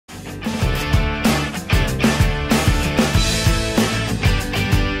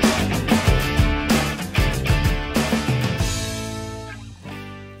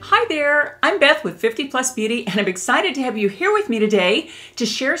I'm Beth with 50 Plus Beauty, and I'm excited to have you here with me today to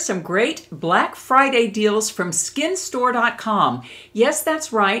share some great Black Friday deals from SKINSTORE.com. Yes,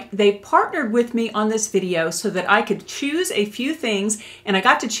 that's right. They partnered with me on this video so that I could choose a few things, and I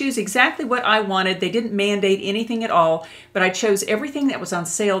got to choose exactly what I wanted. They didn't mandate anything at all, but I chose everything that was on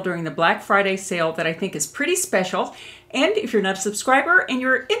sale during the Black Friday sale that I think is pretty special. And if you're not a subscriber and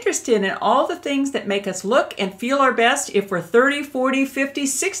you're interested in all the things that make us look and feel our best, if we're 30, 40, 50,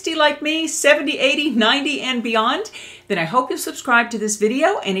 60 like me, 70, 80, 90 and beyond, then I hope you'll subscribe to this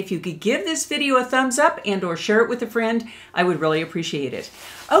video. And if you could give this video a thumbs up and or share it with a friend, I would really appreciate it.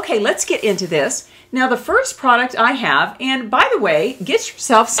 Okay, let's get into this. Now the first product I have, and by the way, get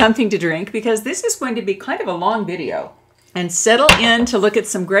yourself something to drink because this is going to be kind of a long video. And settle in to look at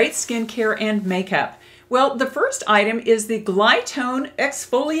some great skincare and makeup. Well, the first item is the Glytone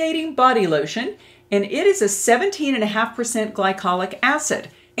Exfoliating Body Lotion, and it is a 17.5% glycolic acid.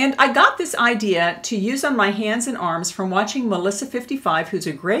 And I got this idea to use on my hands and arms from watching Melissa55, who's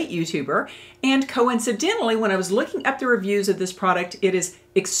a great YouTuber. And coincidentally, when I was looking up the reviews of this product, it is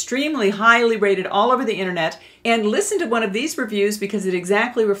extremely highly rated all over the internet. And listen to one of these reviews because it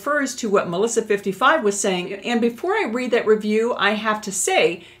exactly refers to what Melissa55 was saying. And before I read that review, I have to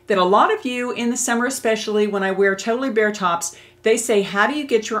say that a lot of you in the summer, especially when I wear totally bare tops, they say, how do you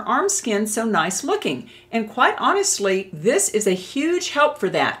get your arm skin so nice looking? And quite honestly, this is a huge help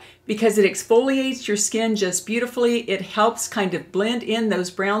for that because it exfoliates your skin just beautifully. It helps kind of blend in those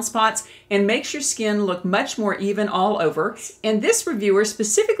brown spots and makes your skin look much more even all over. And this reviewer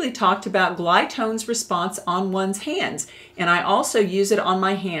specifically talked about Glytone's response on one's hands. And I also use it on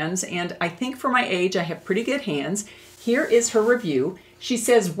my hands, and I think for my age, I have pretty good hands. Here is her review. She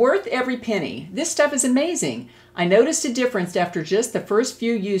says, worth every penny. This stuff is amazing. I noticed a difference after just the first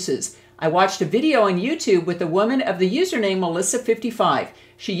few uses. I watched a video on YouTube with a woman of the username Melissa55.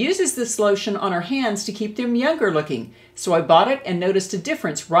 She uses this lotion on her hands to keep them younger looking. So I bought it and noticed a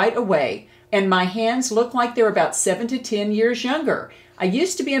difference right away. And my hands look like they're about 7 to 10 years younger. I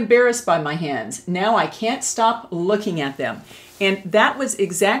used to be embarrassed by my hands. Now I can't stop looking at them. And that was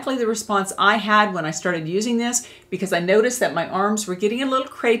exactly the response I had when I started using this because I noticed that my arms were getting a little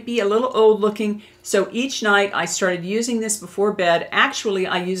crepey, a little old looking. So each night I started using this before bed. Actually,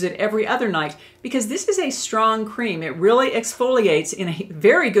 I use it every other night because this is a strong cream. It really exfoliates in a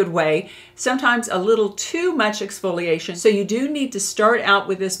very good way, sometimes a little too much exfoliation. So you do need to start out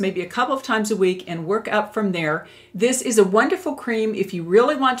with this maybe a couple of times a week and work up from there. This is a wonderful cream if you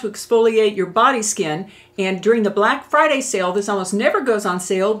really want to exfoliate your body skin. And during the Black Friday sale, this almost never goes on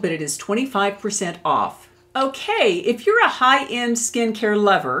sale, but it is 25% off. Okay, if you're a high-end skincare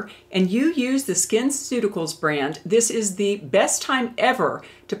lover and you use the SkinCeuticals brand, this is the best time ever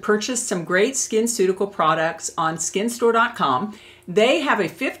to purchase some great SkinCeutical products on SkinStore.com. They have a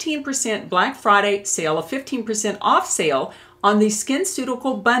 15% Black Friday sale, a 15% off sale on the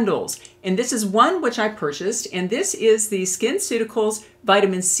SkinCeutical bundles. And this is one which I purchased, and this is the SkinCeuticals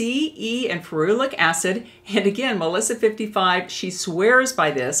Vitamin C, E, and Ferulic acid. And again, Melissa55, she swears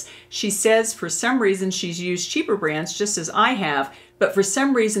by this. She says for some reason she's used cheaper brands, just as I have, but for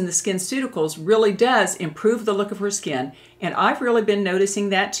some reason the SkinCeuticals really does improve the look of her skin. And I've really been noticing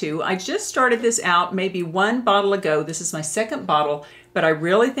that too. I just started this out maybe one bottle ago. This is my second bottle. But I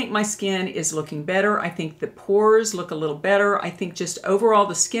really think my skin is looking better. I think the pores look a little better. I think just overall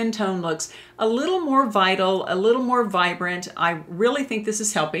the skin tone looks a little more vital, a little more vibrant. I really think this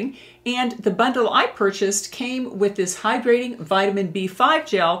is helping. And the bundle I purchased came with this hydrating vitamin B5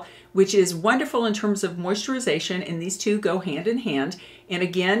 gel, which is wonderful in terms of moisturization, and these two go hand in hand. And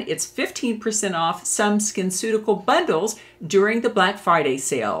again, it's 15% off some SkinCeutical bundles during the Black Friday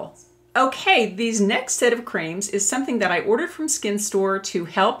sale. Okay, these next set of creams is something that I ordered from SkinStore to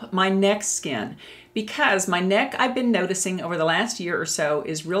help my neck skin because my neck, I've been noticing over the last year or so,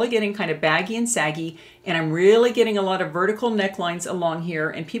 is really getting kind of baggy and saggy, and I'm really getting a lot of vertical necklines along here,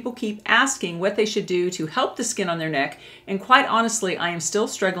 and people keep asking what they should do to help the skin on their neck, and quite honestly, I am still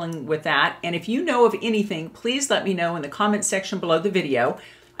struggling with that. And if you know of anything, please let me know in the comment section below the video.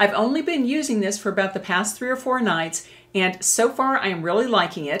 I've only been using this for about the past 3 or 4 nights, and so far I am really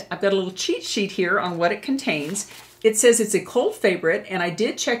liking it. I've got a little cheat sheet here on what it contains. It says it's a cold favorite, and I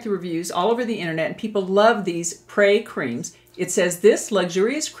did check the reviews all over the internet, and people love these Prey creams. It says this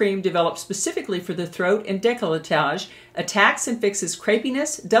luxurious cream developed specifically for the throat and décolletage attacks and fixes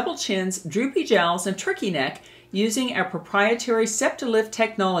crepiness, double chins, droopy jowls, and turkey neck using our proprietary Septilift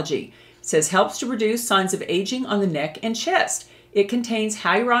technology. It says helps to reduce signs of aging on the neck and chest. It contains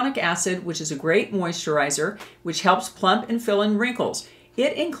hyaluronic acid, which is a great moisturizer, which helps plump and fill in wrinkles.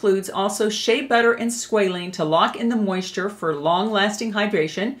 It includes also shea butter and squalene to lock in the moisture for long-lasting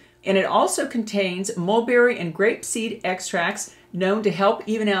hydration, And it also contains mulberry and grapeseed extracts known to help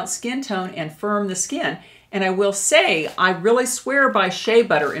even out skin tone and firm the skin. And I will say, I really swear by shea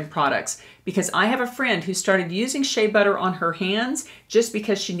butter in products because I have a friend who started using shea butter on her hands just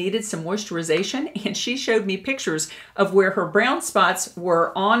because she needed some moisturization, and she showed me pictures of where her brown spots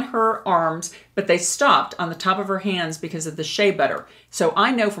were on her arms, but they stopped on the top of her hands because of the shea butter. So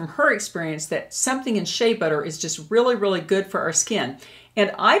I know from her experience that something in shea butter is just really, really good for our skin.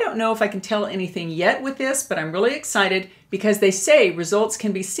 And I don't know if I can tell anything yet with this, but I'm really excited because they say results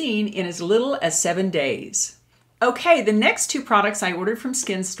can be seen in as little as 7 days. Okay, the next two products I ordered from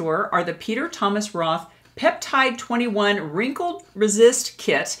SKINSTORE are the Peter Thomas Roth Peptide 21 Wrinkle Resist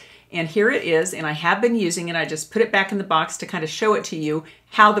Kit. And here it is, and I have been using it. I just put it back in the box to kind of show it to you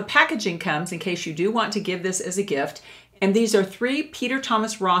how the packaging comes in case you do want to give this as a gift. And these are 3 Peter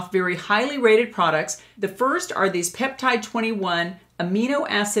Thomas Roth very highly rated products. The first are these Peptide 21 amino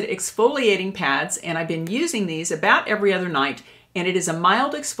acid exfoliating pads, and I've been using these about every other night. And it is a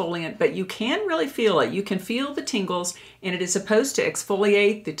mild exfoliant, but you can really feel it. You can feel the tingles, and it is supposed to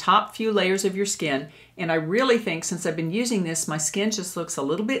exfoliate the top few layers of your skin. And I really think since I've been using this, my skin just looks a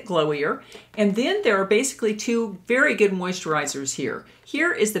little bit glowier. And then there are basically 2 very good moisturizers here.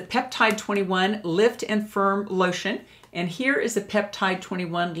 Here is the Peptide 21 Lift and Firm Lotion, and here is the Peptide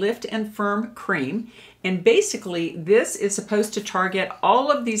 21 Lift and Firm Cream. And basically, this is supposed to target all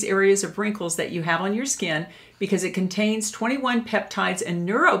of these areas of wrinkles that you have on your skin because it contains 21 peptides and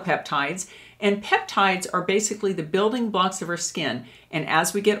neuropeptides. And peptides are basically the building blocks of our skin. And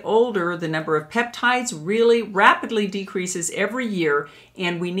as we get older, the number of peptides really rapidly decreases every year,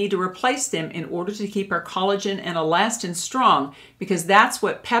 and we need to replace them in order to keep our collagen and elastin strong, because that's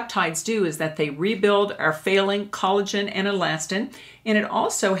what peptides do, is that they rebuild our failing collagen and elastin. And it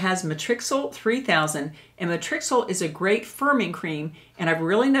also has Matrixyl 3000, and Matrixyl is a great firming cream, and I've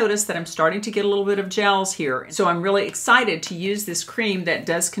really noticed that I'm starting to get a little bit of gels here. So I'm really excited to use this cream that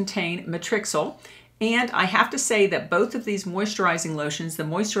does contain Matrixyl. And I have to say that both of these moisturizing lotions, the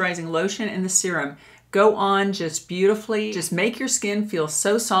moisturizing lotion and the serum, go on just beautifully. Just make your skin feel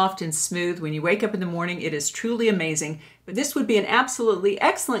so soft and smooth. When you wake up in the morning, it is truly amazing. But this would be an absolutely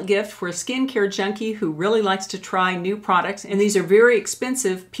excellent gift for a skincare junkie who really likes to try new products. And these are very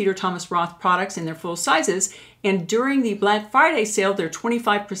expensive Peter Thomas Roth products in their full sizes. And during the Black Friday sale, they're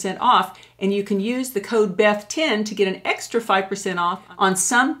 25% off. And you can use the code BETH10 to get an extra 5% off on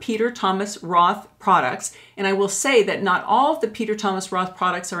some Peter Thomas Roth products. And I will say that not all of the Peter Thomas Roth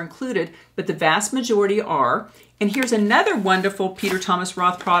products are included, but the vast majority are. And here's another wonderful Peter Thomas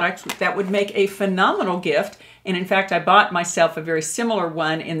Roth product that would make a phenomenal gift. And in fact, I bought myself a very similar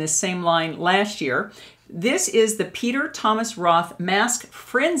one in this same line last year. This is the Peter Thomas Roth Mask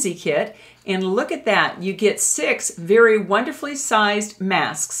Frenzy Kit. And look at that. You get 6 very wonderfully sized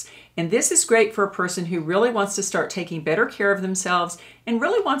masks. And this is great for a person who really wants to start taking better care of themselves and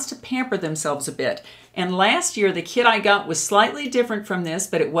really wants to pamper themselves a bit. And last year, the kit I got was slightly different from this,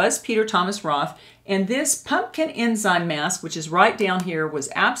 but it was Peter Thomas Roth. And this pumpkin enzyme mask, which is right down here, was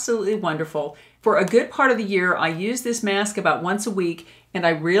absolutely wonderful. For a good part of the year, I use this mask about once a week, and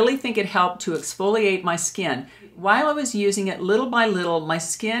I really think it helped to exfoliate my skin. While I was using it, little by little, my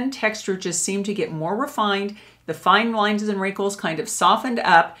skin texture just seemed to get more refined. The fine lines and wrinkles kind of softened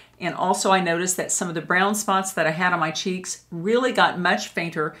up, and also I noticed that some of the brown spots that I had on my cheeks really got much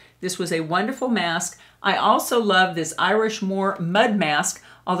fainter. This was a wonderful mask. I also love this Irish Moor mud mask,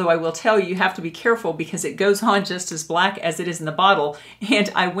 although I will tell you, you have to be careful because it goes on just as black as it is in the bottle.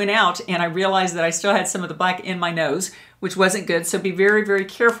 And I went out and I realized that I still had some of the black in my nose, which wasn't good. So be very, very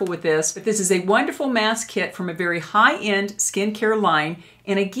careful with this. But this is a wonderful mask kit from a very high-end skincare line.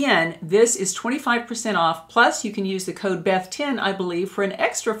 And again, this is 25% off. Plus, you can use the code BETH10, I believe, for an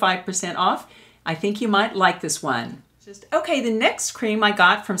extra 5% off. I think you might like this one. Okay, the next cream I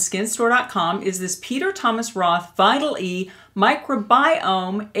got from SKINSTORE.com is this Peter Thomas Roth Vital E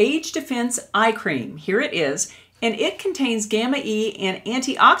Microbiome Age Defense Eye Cream. Here it is, and it contains Gamma E and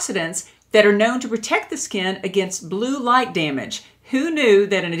antioxidants that are known to protect the skin against blue light damage. Who knew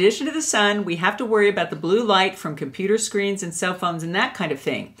that in addition to the sun, we have to worry about the blue light from computer screens and cell phones and that kind of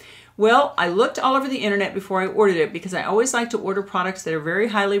thing? Well, I looked all over the internet before I ordered it because I always like to order products that are very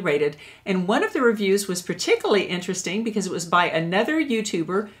highly rated. And one of the reviews was particularly interesting because it was by another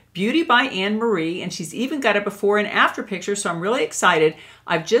YouTuber, Beauty by Anne Marie, and she's even got a before and after picture, so I'm really excited.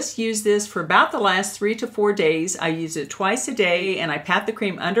 I've just used this for about the last 3 to 4 days. I use it twice a day, and I pat the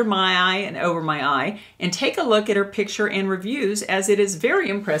cream under my eye and over my eye. And take a look at her picture and reviews, as it is very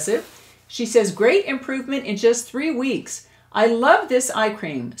impressive. She says, great improvement in just 3 weeks. I love this eye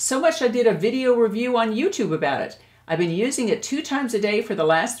cream. So much I did a video review on YouTube about it. I've been using it 2 times a day for the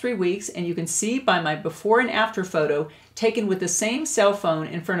last 3 weeks, and you can see by my before and after photo taken with the same cell phone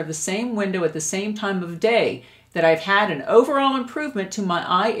in front of the same window at the same time of day that I've had an overall improvement to my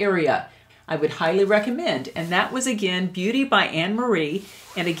eye area. I would highly recommend. And that was again Beauty by Anne Marie.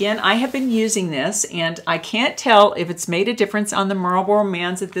 And again, I have been using this, and I can't tell if it's made a difference on the Marlboro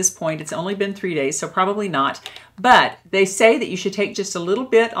Man's at this point. It's only been 3 days, so probably not. But they say that you should take just a little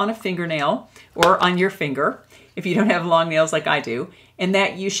bit on a fingernail or on your finger, if you don't have long nails like I do, and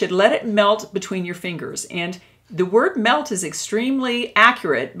that you should let it melt between your fingers. And the word melt is extremely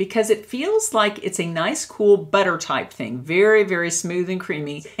accurate because it feels like it's a nice, cool butter type thing. Very, very smooth and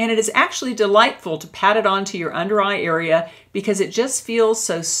creamy. And it is actually delightful to pat it onto your under eye area because it just feels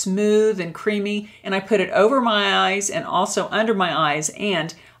so smooth and creamy. And I put it over my eyes and also under my eyes.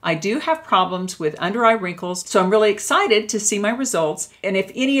 And I do have problems with under eye wrinkles, so I'm really excited to see my results. And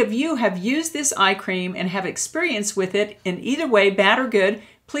if any of you have used this eye cream and have experience with it in either way, bad or good,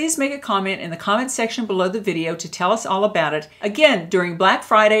 please make a comment in the comment section below the video to tell us all about it. Again, during Black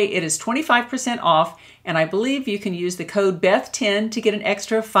Friday, it is 25% off, and I believe you can use the code BETH10 to get an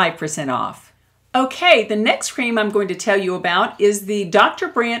extra 5% off. Okay, the next cream I'm going to tell you about is the Dr.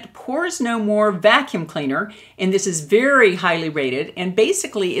 Brandt Pores No More Vacuum Cleaner, and this is very highly rated, and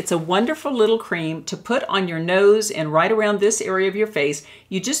basically it's a wonderful little cream to put on your nose and right around this area of your face.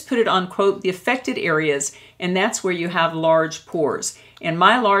 You just put it on, quote, the affected areas, and that's where you have large pores. And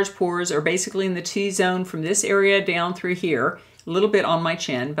my large pores are basically in the T-zone from this area down through here, a little bit on my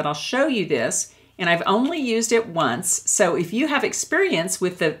chin, but I'll show you this. And I've only used it once, so if you have experience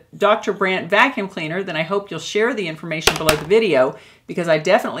with the Dr. Brandt vacuum cleaner, then I hope you'll share the information below the video because I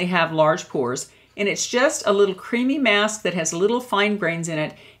definitely have large pores. And it's just a little creamy mask that has little fine grains in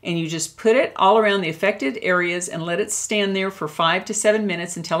it, and you just put it all around the affected areas and let it stand there for 5 to 7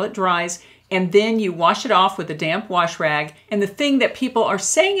 minutes until it dries, and then you wash it off with a damp wash rag. And the thing that people are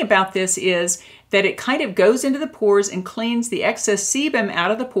saying about this is that it kind of goes into the pores and cleans the excess sebum out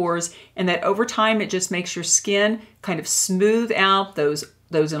of the pores, and that over time it just makes your skin kind of smooth out, those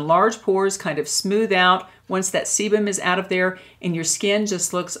enlarged pores kind of smooth out once that sebum is out of there, and your skin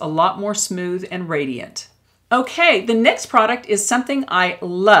just looks a lot more smooth and radiant. Okay, the next product is something I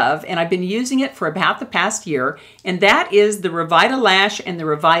love, and I've been using it for about the past year, and that is the Revita Lash and the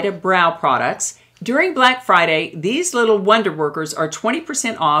Revita Brow products. During Black Friday, these little wonder workers are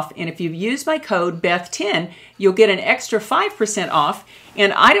 20% off, and if you've used my code BETH10, you'll get an extra 5% off.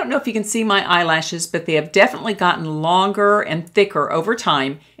 And I don't know if you can see my eyelashes, but they have definitely gotten longer and thicker over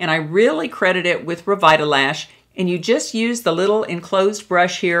time, and I really credit it with Revita Lash. And you just use the little enclosed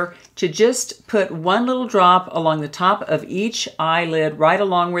brush here to just put one little drop along the top of each eyelid, right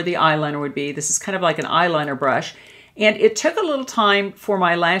along where the eyeliner would be. This is kind of like an eyeliner brush. And it took a little time for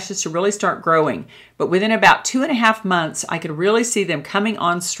my lashes to really start growing, but within about 2.5 months, I could really see them coming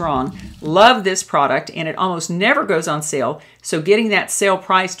on strong. Love this product, and it almost never goes on sale, so getting that sale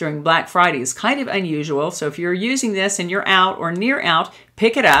price during Black Friday is kind of unusual. So if you're using this and you're out or near out,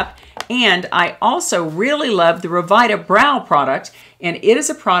 pick it up. And I also really love the Revita Brow product, and it is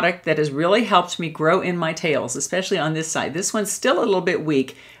a product that has really helped me grow in my tails, especially on this side. This one's still a little bit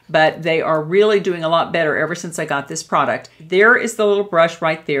weak, but they are really doing a lot better ever since I got this product. There is the little brush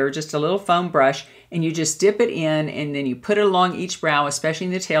right there, just a little foam brush, and you just dip it in and then you put it along each brow, especially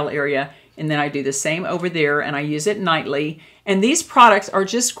in the tail area, and then I do the same over there, and I use it nightly. And these products are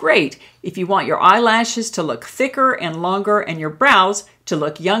just great if you want your eyelashes to look thicker and longer and your brows to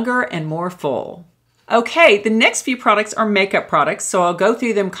look younger and more full. Okay, the next few products are makeup products, so I'll go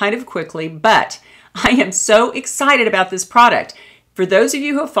through them kind of quickly, but I am so excited about this product. For those of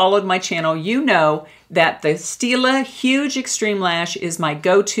you who have followed my channel, you know that the Stila Huge Extreme Lash is my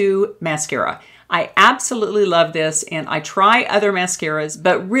go-to mascara. I absolutely love this, and I try other mascaras,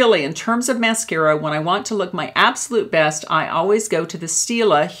 but really in terms of mascara, when I want to look my absolute best, I always go to the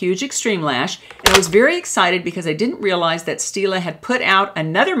Stila Huge Extreme Lash. And I was very excited because I didn't realize that Stila had put out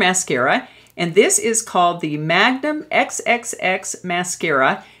another mascara, and this is called the Magnum XXX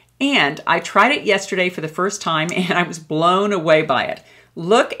Mascara. And I tried it yesterday for the first time, and I was blown away by it.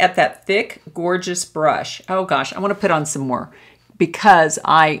 Look at that thick, gorgeous brush. Oh gosh, I want to put on some more because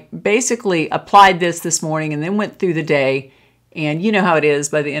I basically applied this morning and then went through the day, and you know how it is,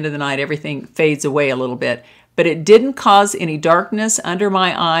 by the end of the night everything fades away a little bit. But it didn't cause any darkness under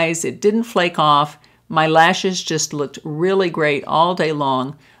my eyes. It didn't flake off. My lashes just looked really great all day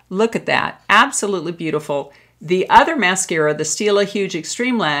long. Look at that. Absolutely beautiful. The other mascara, the Stila Huge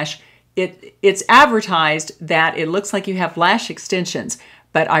Extreme Lash, it's advertised that it looks like you have lash extensions,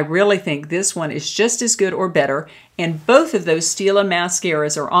 but I really think this one is just as good or better, and both of those Stila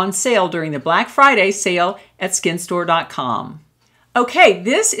mascaras are on sale during the Black Friday sale at SKINSTORE.com. Okay,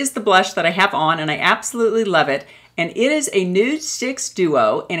 this is the blush that I have on, and I absolutely love it, and it is a Nude Sticks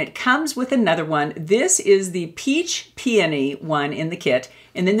Duo, and it comes with another one. This is the Peach Peony one in the kit,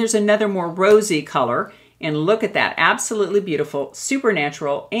 and then there's another more rosy color, and look at that, absolutely beautiful, super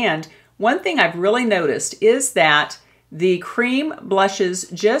natural. And one thing I've really noticed is that the cream blushes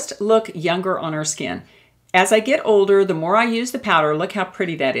just look younger on our skin. As I get older, the more I use the powder, look how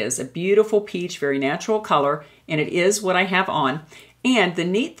pretty that is. A beautiful peach, very natural color, and it is what I have on. And the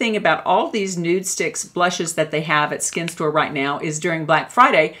neat thing about all these Nude Sticks blushes that they have at SKINSTORE right now is during Black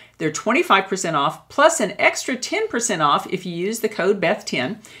Friday, they're 25% off, plus an extra 10% off if you use the code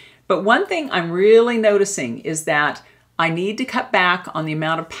BETH10. But one thing I'm really noticing is that I need to cut back on the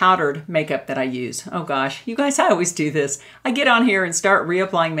amount of powdered makeup that I use. Oh gosh, you guys, I always do this. I get on here and start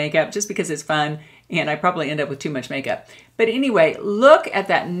reapplying makeup just because it's fun, and I probably end up with too much makeup. But anyway, look at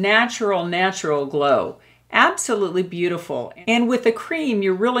that natural glow. Absolutely beautiful. And with the cream,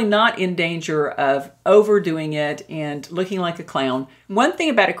 you're really not in danger of overdoing it and looking like a clown. One thing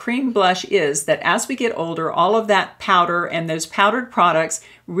about a cream blush is that as we get older, all of that powder and those powdered products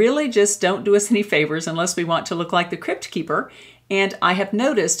really just don't do us any favors unless we want to look like the Crypt Keeper. And I have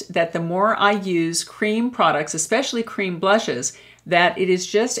noticed that the more I use cream products, especially cream blushes, that it is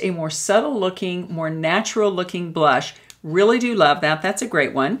just a more subtle looking, more natural looking blush. Really do love that. That's a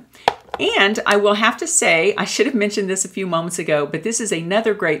great one. And I will have to say, I should have mentioned this a few moments ago, but this is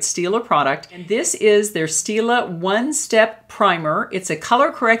another great Stila product. And this is their Stila One Step Primer. It's a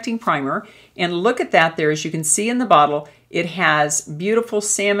color correcting primer. And look at that there, as you can see in the bottle, it has beautiful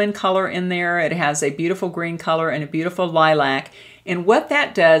salmon color in there. It has a beautiful green color and a beautiful lilac. And what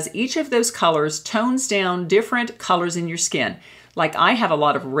that does, each of those colors tones down different colors in your skin. Like I have a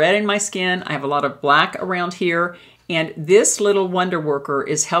lot of red in my skin. I have a lot of black around here. And this little wonder worker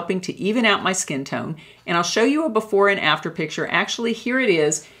is helping to even out my skin tone. And I'll show you a before and after picture. Actually, here it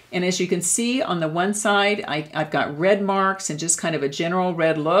is. And as you can see on the one side, I've got red marks and just kind of a general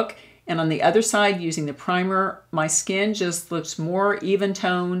red look. And on the other side, using the primer, my skin just looks more even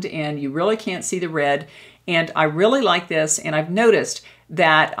toned and you really can't see the red. And I really like this. And I've noticed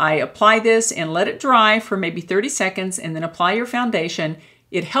that I apply this and let it dry for maybe 30 seconds and then apply your foundation.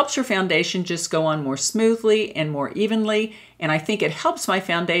 It helps your foundation just go on more smoothly and more evenly, and I think it helps my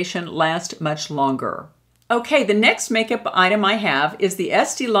foundation last much longer. Okay, the next makeup item I have is the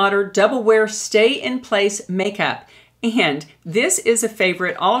Estee Lauder Double Wear Stay in Place Makeup. And this is a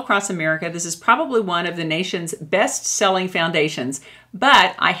favorite all across America. This is probably one of the nation's best-selling foundations,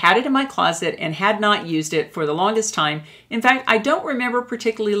 but I had it in my closet and had not used it for the longest time. In fact, I don't remember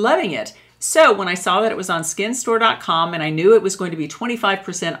particularly loving it. So when I saw that it was on SKINSTORE.com and I knew it was going to be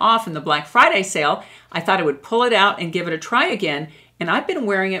 25% off in the Black Friday sale, I thought I would pull it out and give it a try again. And I've been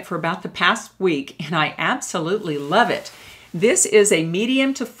wearing it for about the past week and I absolutely love it. This is a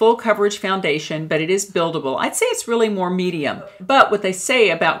medium to full coverage foundation, but it is buildable. I'd say it's really more medium. But what they say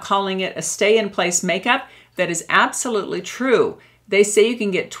about calling it a stay-in-place makeup, that is absolutely true. They say you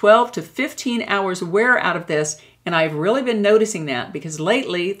can get 12 to 15 hours wear out of this. And I've really been noticing that because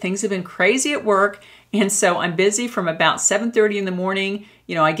lately things have been crazy at work. And so I'm busy from about 7:30 in the morning.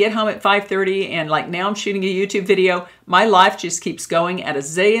 You know, I get home at 5:30 and like now I'm shooting a YouTube video. My life just keeps going at a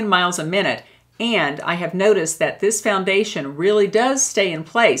zillion miles a minute. And I have noticed that this foundation really does stay in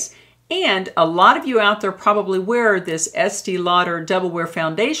place. And a lot of you out there probably wear this Estee Lauder Double Wear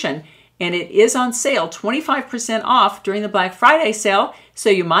Foundation. And it is on sale, 25% off during the Black Friday sale.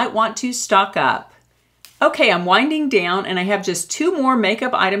 So you might want to stock up. Okay, I'm winding down and I have just two more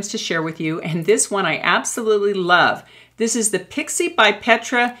makeup items to share with you, and this one I absolutely love. This is the Pixi by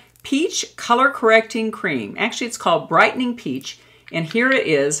Petra Peach Color Correcting Cream. Actually, it's called Brightening Peach, and here it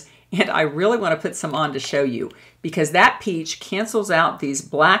is, and I really want to put some on to show you because that peach cancels out these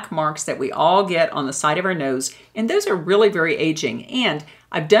black marks that we all get on the side of our nose, and those are really very aging. And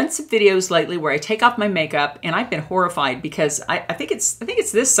I've done some videos lately where I take off my makeup and I've been horrified because I think it's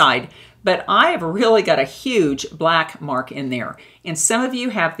this side, but I have really got a huge black mark in there. And some of you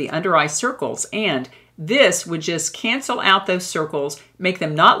have the under eye circles, and this would just cancel out those circles, make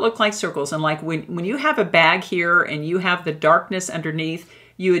them not look like circles. And like when you have a bag here and you have the darkness underneath,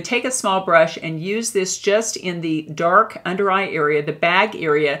 you would take a small brush and use this just in the dark under eye area, the bag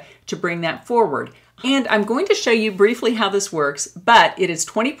area, to bring that forward. And I'm going to show you briefly how this works, but it is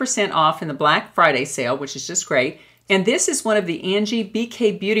 20% off in the Black Friday sale, which is just great. And this is one of the Angie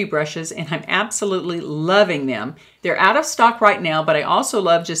BK Beauty brushes, and I'm absolutely loving them. They're out of stock right now, but I also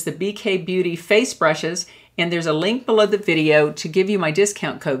love just the BK Beauty face brushes. And there's a link below the video to give you my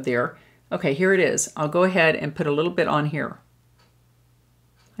discount code there. Okay, here it is. I'll go ahead and put a little bit on here.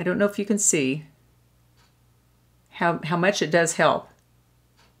 I don't know if you can see how much it does help.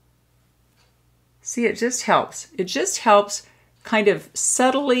 See, it just helps. It just helps kind of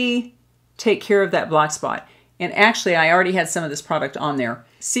subtly take care of that black spot. And actually, I already had some of this product on there.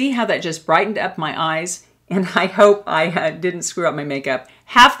 See how that just brightened up my eyes? And I hope I didn't screw up my makeup.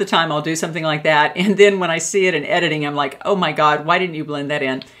 Half the time I'll do something like that, and then when I see it in editing, I'm like, oh my God, why didn't you blend that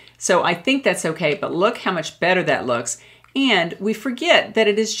in? So I think that's okay, but look how much better that looks. And we forget that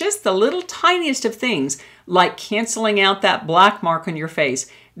it is just the little tiniest of things, like canceling out that black mark on your face,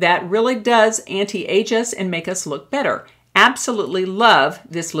 that really does anti-age us and make us look better. Absolutely love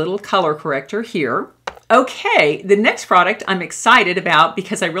this little color corrector here. Okay, the next product I'm excited about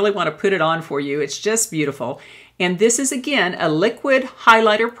because I really want to put it on for you. It's just beautiful. And this is, again, a liquid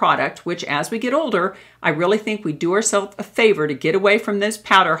highlighter product, which as we get older, I really think we do ourselves a favor to get away from those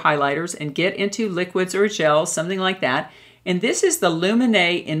powder highlighters and get into liquids or gels, something like that. And this is the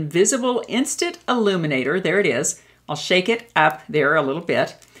Lumin-A Invisible Instant Illuminator. There it is. I'll shake it up there a little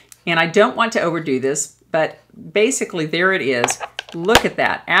bit. And I don't want to overdo this, but basically there it is. Look at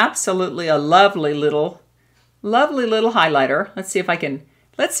that. Absolutely a lovely little highlighter. Let's see if I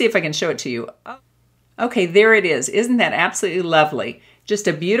can show it to you. Okay, there it is. Isn't that absolutely lovely? Just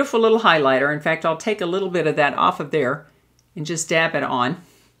a beautiful little highlighter. In fact, I'll take a little bit of that off of there and just dab it on.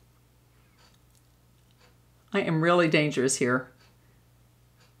 I am really dangerous here.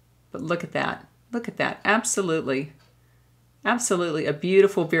 But look at that. Look at that. Absolutely. Absolutely a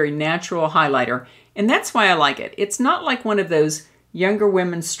beautiful, very natural highlighter. And that's why I like it. It's not like one of those younger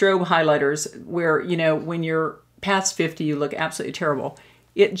women's strobe highlighters where, you know, when you're past 50, you look absolutely terrible.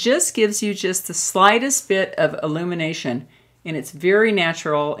 It just gives you just the slightest bit of illumination, and it's very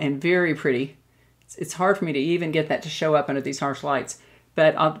natural and very pretty. It's hard for me to even get that to show up under these harsh lights,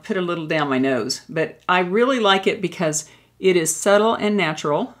 but I'll put a little down my nose. But I really like it because it is subtle and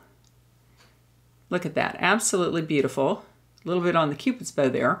natural. Look at that, absolutely beautiful. A little bit on the Cupid's bow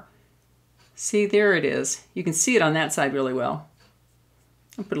there. See, there it is. You can see it on that side really well.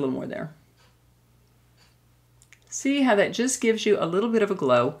 I'll put a little more there. See how that just gives you a little bit of a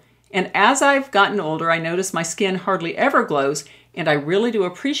glow. And as I've gotten older, I notice my skin hardly ever glows, and I really do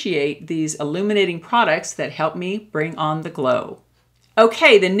appreciate these illuminating products that help me bring on the glow.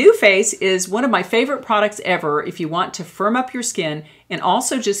 Okay, the NuFace is one of my favorite products ever if you want to firm up your skin and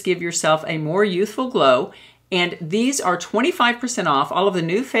also just give yourself a more youthful glow. And these are 25% off. All of the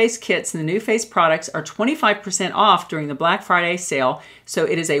NuFace kits and the NuFace products are 25% off during the Black Friday sale. So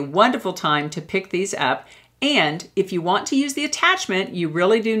it is a wonderful time to pick these up. And if you want to use the attachment, you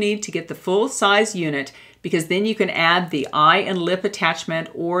really do need to get the full size unit, because then you can add the eye and lip attachment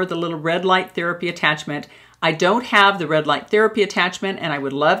or the little red light therapy attachment. I don't have the red light therapy attachment, and I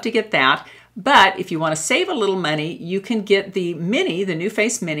would love to get that. But if you want to save a little money, you can get the Mini, the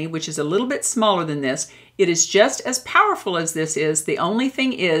NuFace Mini, which is a little bit smaller than this. It is just as powerful as this is. The only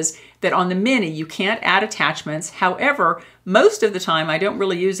thing is that on the Mini, you can't add attachments. However, most of the time, I don't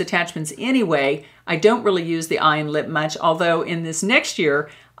really use attachments anyway. I don't really use the eye and lip much, although in this next year,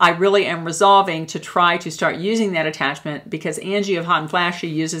 I really am resolving to try to start using that attachment because Angie of Hot and Flashy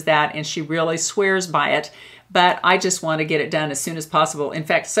uses that and she really swears by it. But I just want to get it done as soon as possible. In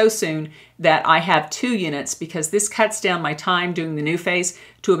fact, so soon that I have 2 units, because this cuts down my time doing the NuFace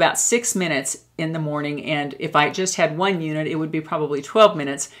to about 6 minutes in the morning. And if I just had 1 unit, it would be probably 12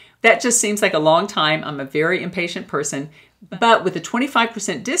 minutes. That just seems like a long time. I'm a very impatient person. But with a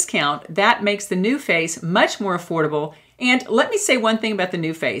 25% discount, that makes the NuFace much more affordable. And let me say one thing about the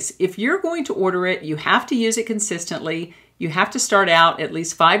NuFace. If you're going to order it, you have to use it consistently. You have to start out at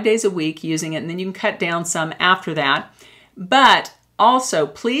least 5 days a week using it, and then you can cut down some after that. But also,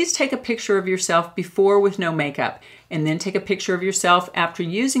 please take a picture of yourself before with no makeup, and then take a picture of yourself after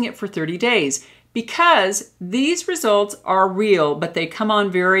using it for 30 days. Because these results are real, but they come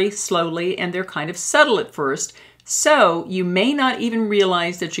on very slowly and they're kind of subtle at first. So you may not even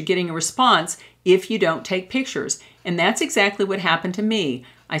realize that you're getting a response if you don't take pictures. And that's exactly what happened to me.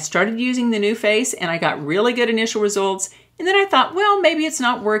 I started using the NuFace and I got really good initial results. And then I thought, well, maybe it's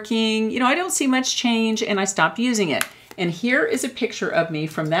not working. You know, I don't see much change, and I stopped using it. And here is a picture of me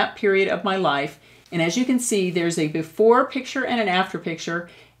from that period of my life. And as you can see, there's a before picture and an after picture.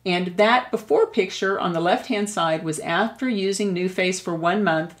 And that before picture on the left-hand side was after using NuFace for 1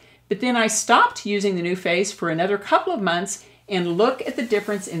 month. But then I stopped using the NuFace for another couple of months, and look at the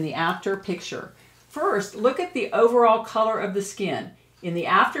difference in the after picture. First, look at the overall color of the skin. In the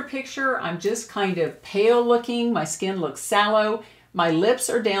after picture, I'm just kind of pale looking. My skin looks sallow. My lips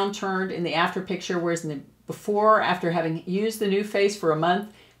are downturned in the after picture, whereas in the before, after having used the new face for a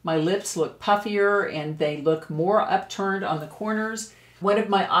month, my lips look puffier and they look more upturned on the corners. One of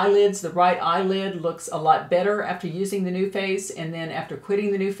my eyelids, the right eyelid, looks a lot better after using the new face, and then after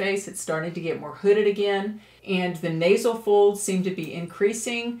quitting the new face, it's starting to get more hooded again. And the nasal folds seem to be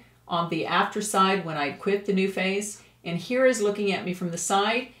increasing on the after side when I quit the new face. And here is looking at me from the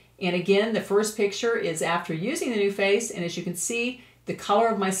side. And again, the first picture is after using the new face, and as you can see, the color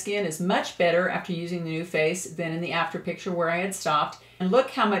of my skin is much better after using the new face than in the after picture where I had stopped. And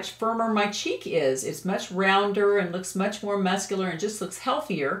look how much firmer my cheek is. It's much rounder and looks much more muscular and just looks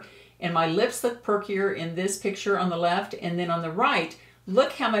healthier. And my lips look perkier in this picture on the left. And then on the right,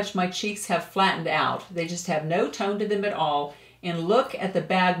 look how much my cheeks have flattened out. They just have no tone to them at all. And look at the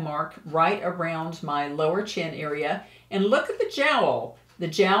bag mark right around my lower chin area. And look at the jowl. The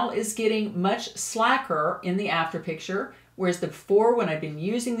jowl is getting much slacker in the after picture, whereas the before, when I've been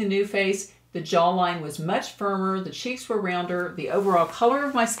using the new face, the jawline was much firmer, the cheeks were rounder, the overall color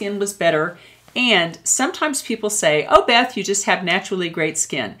of my skin was better. And sometimes people say, oh, Beth, you just have naturally great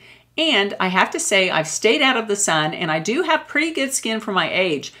skin. And I have to say, I've stayed out of the sun and I do have pretty good skin for my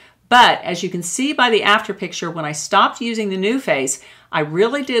age. But as you can see by the after picture, when I stopped using the new face, I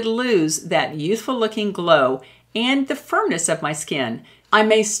really did lose that youthful looking glow and the firmness of my skin. I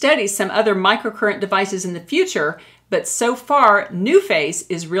may study some other microcurrent devices in the future, but so far, new face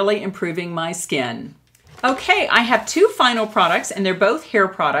is really improving my skin. Okay, I have two final products and they're both hair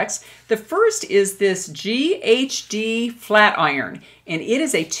products. The first is this GHD flat iron, and it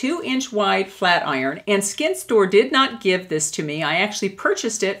is a 2-inch wide flat iron, and SKINSTORE did not give this to me. I actually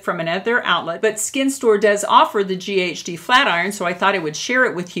purchased it from another outlet, but SKINSTORE does offer the GHD flat iron, so I thought I would share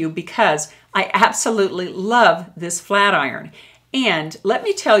it with you because I absolutely love this flat iron. And let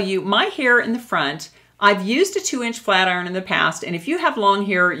me tell you, my hair in the front, I've used a 2-inch flat iron in the past, and if you have long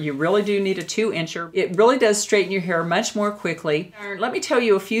hair, you really do need a 2-incher. It really does straighten your hair much more quickly. Let me tell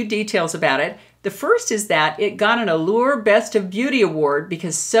you a few details about it. The first is that it got an Allure Best of Beauty Award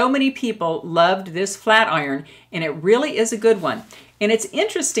because so many people loved this flat iron, and it really is a good one. And it's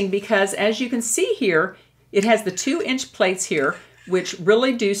interesting because, as you can see here, it has the 2-inch plates here, which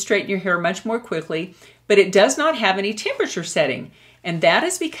really do straighten your hair much more quickly, but it does not have any temperature setting. And that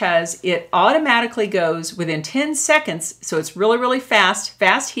is because it automatically goes within 10 seconds, so it's really, really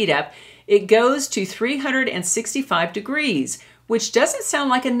fast heat up. It goes to 365 degrees, which doesn't sound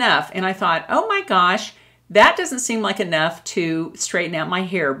like enough. And I thought, oh my gosh, that doesn't seem like enough to straighten out my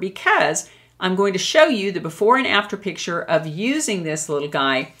hair, because I'm going to show you the before and after picture of using this little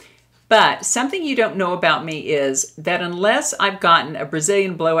guy. But something you don't know about me is that unless I've gotten a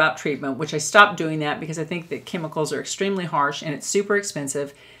Brazilian blowout treatment, which I stopped doing that because I think the chemicals are extremely harsh and it's super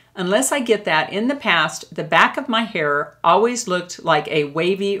expensive, unless I get that, in the past, the back of my hair always looked like a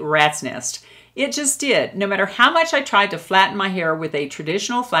wavy rat's nest. It just did. No matter how much I tried to flatten my hair with a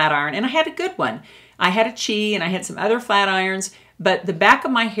traditional flat iron, and I had a good one. I had a Chi and I had some other flat irons, but the back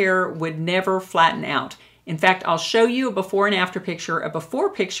of my hair would never flatten out. In fact, I'll show you a before and after picture. A before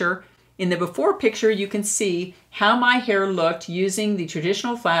picture. In the before picture, you can see how my hair looked using the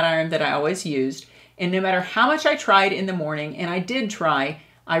traditional flat iron that I always used. And no matter how much I tried in the morning, and I did try,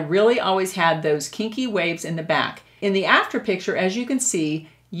 I really always had those kinky waves in the back. In the after picture, as you can see,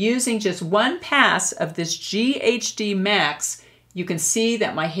 using just one pass of this GHD Max, you can see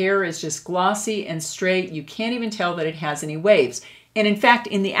that my hair is just glossy and straight. You can't even tell that it has any waves. And in fact,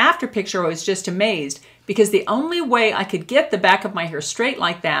 in the after picture, I was just amazed because the only way I could get the back of my hair straight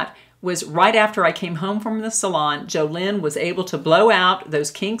like that was right after I came home from the salon. Jolynn was able to blow out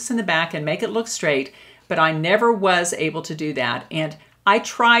those kinks in the back and make it look straight, but I never was able to do that. And I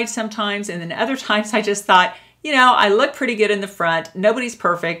tried sometimes, and then other times I just thought, you know, I look pretty good in the front, nobody's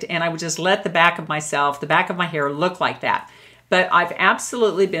perfect, and I would just let the back of my hair look like that. But I've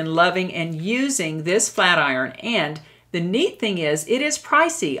absolutely been loving and using this flat iron, and the neat thing is, it is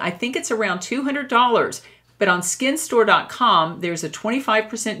pricey. I think it's around $200. But on SKINSTORE.com, there's a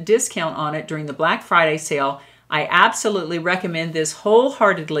 25% discount on it during the Black Friday sale. I absolutely recommend this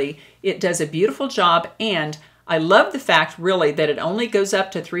wholeheartedly. It does a beautiful job, and I love the fact, really, that it only goes up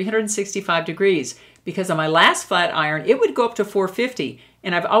to 365 degrees, because on my last flat iron, it would go up to 450.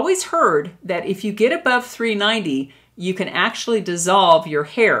 And I've always heard that if you get above 390, you can actually dissolve your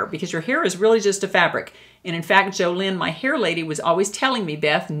hair, because your hair is really just a fabric. And in fact, Jolynn, my hair lady, was always telling me,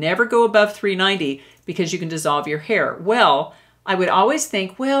 Beth, never go above 390 because you can dissolve your hair. Well, I would always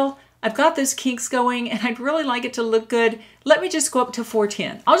think, well, I've got those kinks going and I'd really like it to look good. Let me just go up to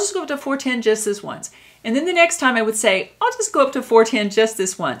 410. I'll just go up to 410 just this once. And then the next time I would say, I'll just go up to 410 just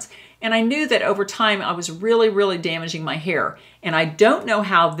this once. And I knew that over time I was really, really damaging my hair. And I don't know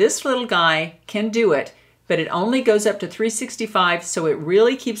how this little guy can do it, but it only goes up to 365, so it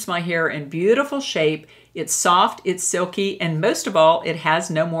really keeps my hair in beautiful shape. It's soft, it's silky, and most of all, it has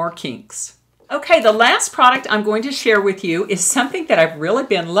no more kinks. Okay, the last product I'm going to share with you is something that I've really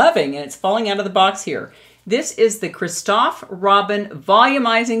been loving, and it's falling out of the box here. This is the Christophe Robin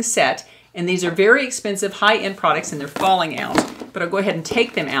Volumizing Set, and these are very expensive high-end products, and they're falling out, but I'll go ahead and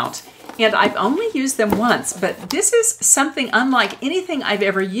take them out. And I've only used them once, but this is something unlike anything I've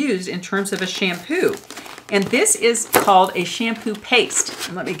ever used in terms of a shampoo. And this is called a shampoo paste.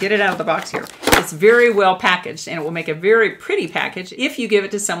 And let me get it out of the box here. It's very well packaged, and it will make a very pretty package if you give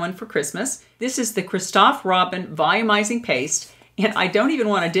it to someone for Christmas. This is the Christophe Robin Volumizing Paste, and I don't even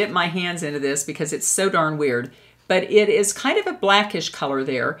want to dip my hands into this because it's so darn weird. But it is kind of a blackish color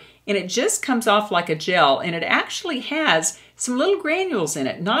there, and it just comes off like a gel, and it actually has some little granules in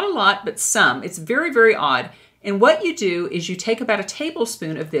it. Not a lot, but some. It's very, very odd. And what you do is you take about a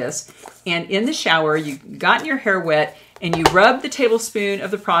tablespoon of this, and in the shower, you've gotten your hair wet, and you rub the tablespoon of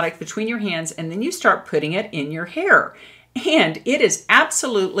the product between your hands, and then you start putting it in your hair. And it is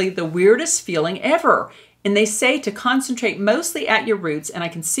absolutely the weirdest feeling ever. And they say to concentrate mostly at your roots, and I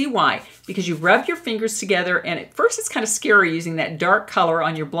can see why, because you rub your fingers together, and at first it's kind of scary using that dark color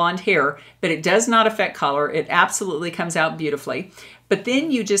on your blonde hair, but it does not affect color. It absolutely comes out beautifully. But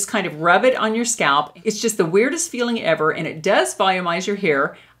then you just kind of rub it on your scalp. It's just the weirdest feeling ever, and it does volumize your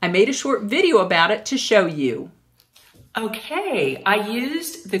hair. I made a short video about it to show you. Okay, I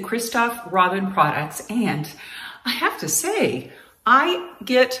used the Christophe Robin products, and I have to say, I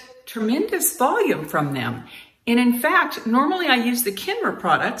get tremendous volume from them. And in fact, normally I use the Kenra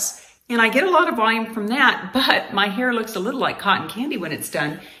products, and I get a lot of volume from that, but my hair looks a little like cotton candy when it's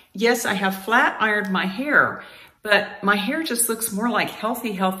done. Yes, I have flat ironed my hair, but my hair just looks more like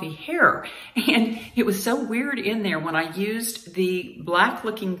healthy, healthy hair. And it was so weird in there when I used the black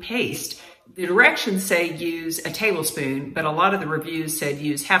looking paste. The directions say use a tablespoon, but a lot of the reviews said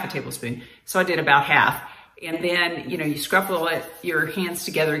use half a tablespoon. So I did about half. And then, you know, you scruffle your hands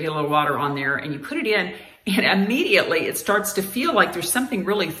together, get a little water on there, and you put it in, and immediately it starts to feel like there's something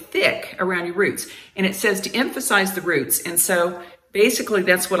really thick around your roots. And it says to emphasize the roots. And so basically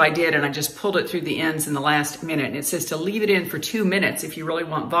that's what I did, and I just pulled it through the ends in the last minute. And it says to leave it in for 2 minutes if you really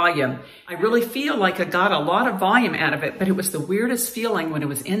want volume. I really feel like I got a lot of volume out of it, but it was the weirdest feeling when it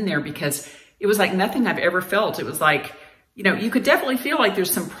was in there because it was like nothing I've ever felt. It was like, you know, you could definitely feel like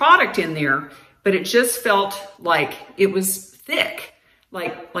there's some product in there, but it just felt like it was thick,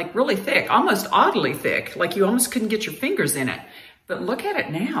 like really thick, almost oddly thick, like you almost couldn't get your fingers in it. But look at it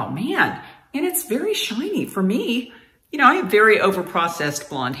now, man, and it's very shiny. For me, you know, I have very overprocessed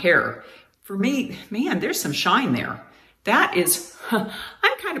blonde hair. For me, man, there's some shine there. That is, I'm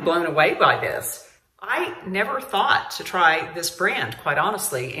kind of blown away by this. I never thought to try this brand, quite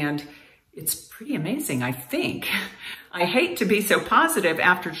honestly, and it's pretty amazing, I think. I hate to be so positive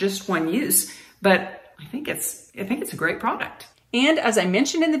after just one use, but I think it's a great product. And as I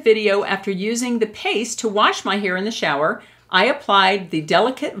mentioned in the video, after using the paste to wash my hair in the shower, I applied the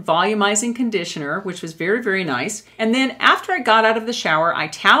delicate volumizing conditioner, which was very, very nice. And then after I got out of the shower, I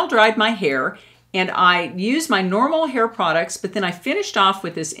towel dried my hair, and I used my normal hair products, but then I finished off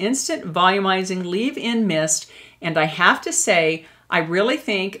with this instant volumizing leave-in mist. And I have to say, I really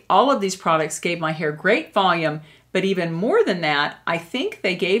think all of these products gave my hair great volume. But even more than that, I think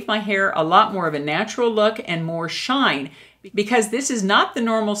they gave my hair a lot more of a natural look and more shine, because this is not the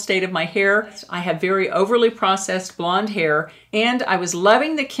normal state of my hair. I have very overly processed blonde hair, and I was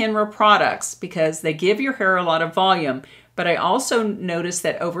loving the Kenra products because they give your hair a lot of volume. But I also noticed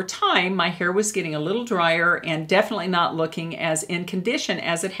that over time, my hair was getting a little drier and definitely not looking as in condition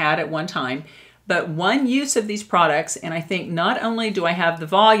as it had at one time. But one use of these products, and I think not only do I have the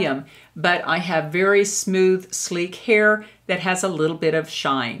volume, but I have very smooth, sleek hair that has a little bit of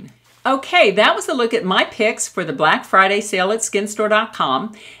shine. Okay, that was a look at my picks for the Black Friday sale at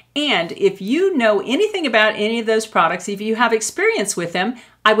SKINSTORE.com. And if you know anything about any of those products, if you have experience with them,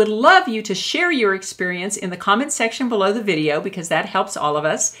 I would love you to share your experience in the comment section below the video, because that helps all of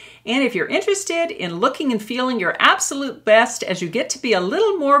us. And if you're interested in looking and feeling your absolute best as you get to be a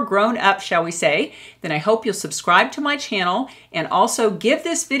little more grown up, shall we say, then I hope you'll subscribe to my channel and also give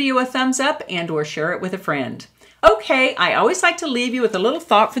this video a thumbs up and/or share it with a friend. Okay, I always like to leave you with a little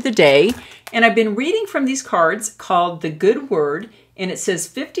thought for the day, and I've been reading from these cards called The Good Word, and it says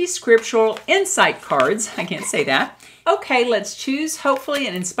 50 Scriptural Insight Cards. I can't say that. Okay, let's choose hopefully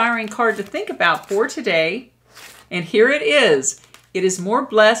an inspiring card to think about for today. And here it is. It is more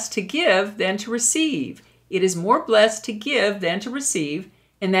blessed to give than to receive. It is more blessed to give than to receive.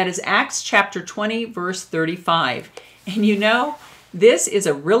 And that is Acts chapter 20, verse 35. And you know, This is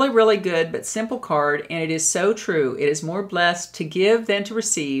a really, really good but simple card, and it is so true. It is more blessed to give than to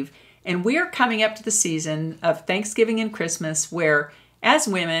receive. And we are coming up to the season of Thanksgiving and Christmas where, as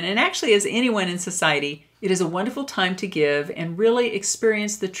women, and actually as anyone in society, it is a wonderful time to give and really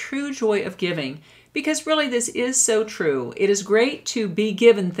experience the true joy of giving. Because really this is so true. It is great to be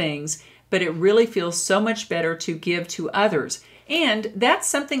given things, but it really feels so much better to give to others. And that's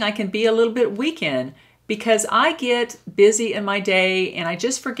something I can be a little bit weak in, because I get busy in my day and I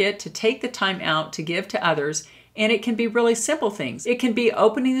just forget to take the time out to give to others. And it can be really simple things. It can be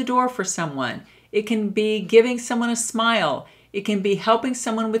opening the door for someone. It can be giving someone a smile. It can be helping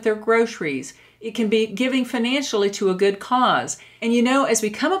someone with their groceries. It can be giving financially to a good cause. And you know, as we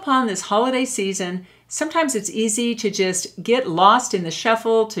come upon this holiday season, sometimes it's easy to just get lost in the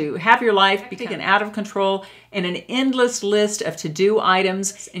shuffle, to have your life become out of control and an endless list of to-do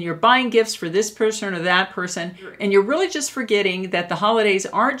items, and you're buying gifts for this person or that person, and you're really just forgetting that the holidays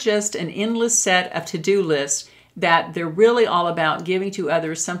aren't just an endless set of to-do lists, that they're really all about giving to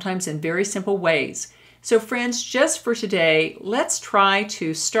others, sometimes in very simple ways. So friends, just for today, let's try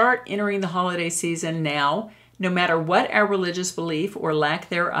to start entering the holiday season now, no matter what our religious belief or lack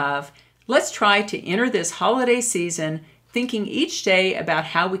thereof. Let's try to enter this holiday season thinking each day about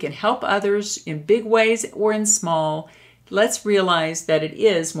how we can help others in big ways or in small. Let's realize that it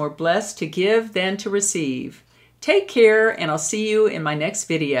is more blessed to give than to receive. Take care, and I'll see you in my next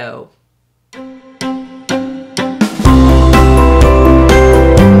video.